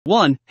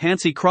1.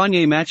 Hansi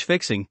Cronje match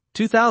fixing,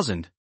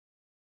 2000.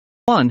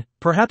 1.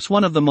 Perhaps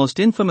one of the most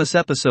infamous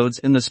episodes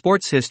in the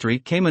sport's history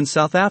came in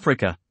South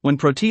Africa, when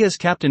Proteas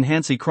captain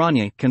Hansi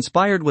Cronje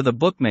conspired with a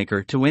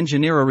bookmaker to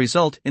engineer a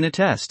result in a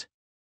test.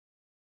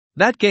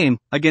 That game,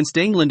 against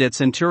England at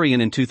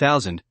Centurion in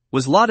 2000,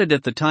 was lauded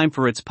at the time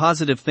for its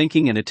positive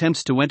thinking and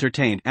attempts to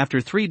entertain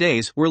after 3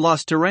 days were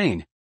lost to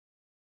rain.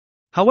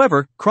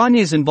 However,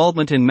 Cronje's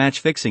involvement in match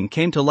fixing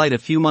came to light a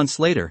few months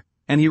later,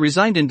 and he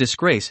resigned in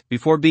disgrace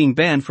before being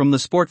banned from the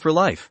sport for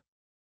life.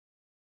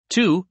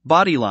 2.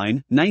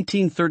 Bodyline,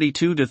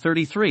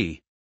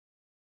 1932-33.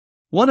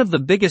 One of the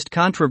biggest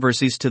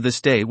controversies to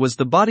this day was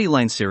the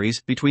Bodyline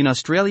series between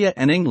Australia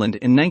and England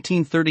in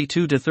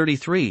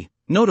 1932-33,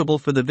 notable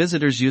for the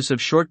visitors' use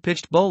of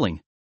short-pitched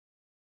bowling.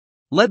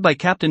 Led by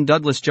Captain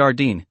Douglas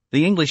Jardine,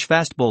 the English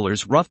fast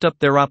bowlers roughed up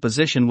their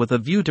opposition with a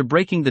view to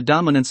breaking the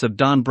dominance of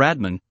Don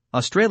Bradman,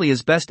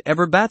 Australia's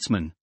best-ever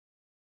batsman.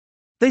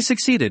 They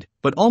succeeded,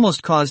 but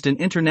almost caused an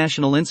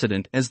international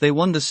incident as they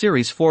won the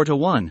series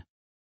 4-1.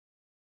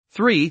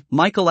 3.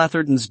 Michael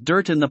Atherton's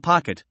Dirt in the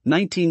Pocket,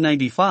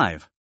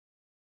 1995.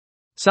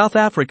 South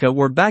Africa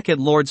were back at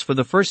Lord's for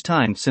the first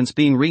time since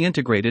being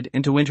reintegrated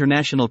into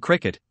international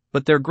cricket,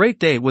 but their great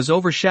day was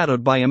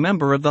overshadowed by a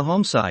member of the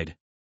home side.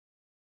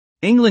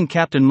 England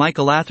captain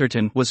Michael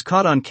Atherton was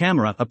caught on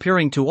camera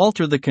appearing to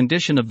alter the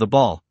condition of the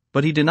ball,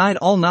 but he denied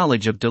all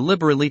knowledge of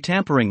deliberately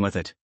tampering with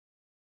it.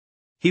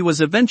 He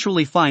was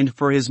eventually fined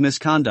for his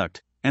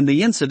misconduct, and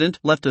the incident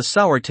left a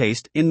sour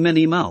taste in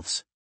many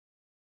mouths.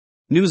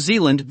 New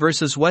Zealand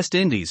vs West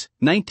Indies,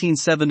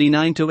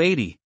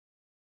 1979-80.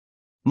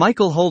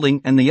 Michael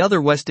Holding and the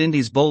other West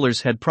Indies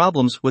bowlers had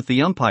problems with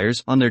the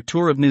umpires on their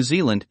tour of New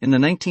Zealand in the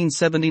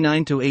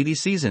 1979-80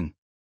 season.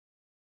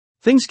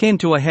 Things came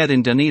to a head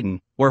in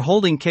Dunedin, where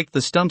Holding kicked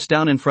the stumps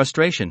down in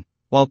frustration,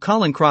 while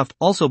Colin Croft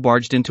also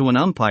barged into an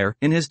umpire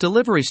in his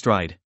delivery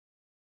stride.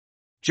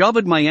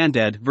 Javed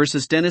Mayandad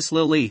vs Dennis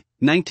Lillee,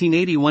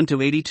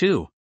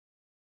 1981-82.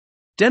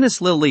 Dennis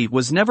Lillee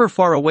was never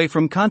far away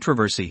from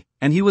controversy,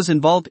 and he was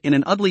involved in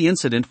an ugly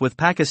incident with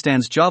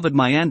Pakistan's Javed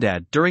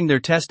Mayandad during their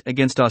test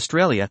against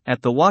Australia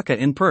at the Waka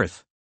in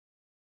Perth.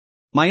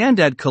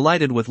 Mayandad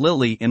collided with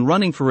Lillee in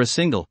running for a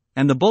single,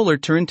 and the bowler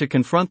turned to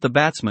confront the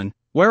batsman,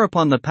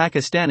 whereupon the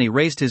Pakistani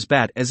raised his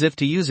bat as if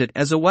to use it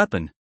as a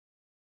weapon.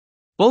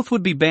 Both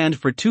would be banned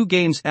for 2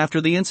 games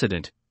after the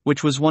incident,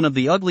 which was one of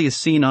the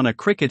ugliest seen on a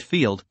cricket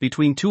field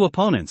between two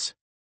opponents.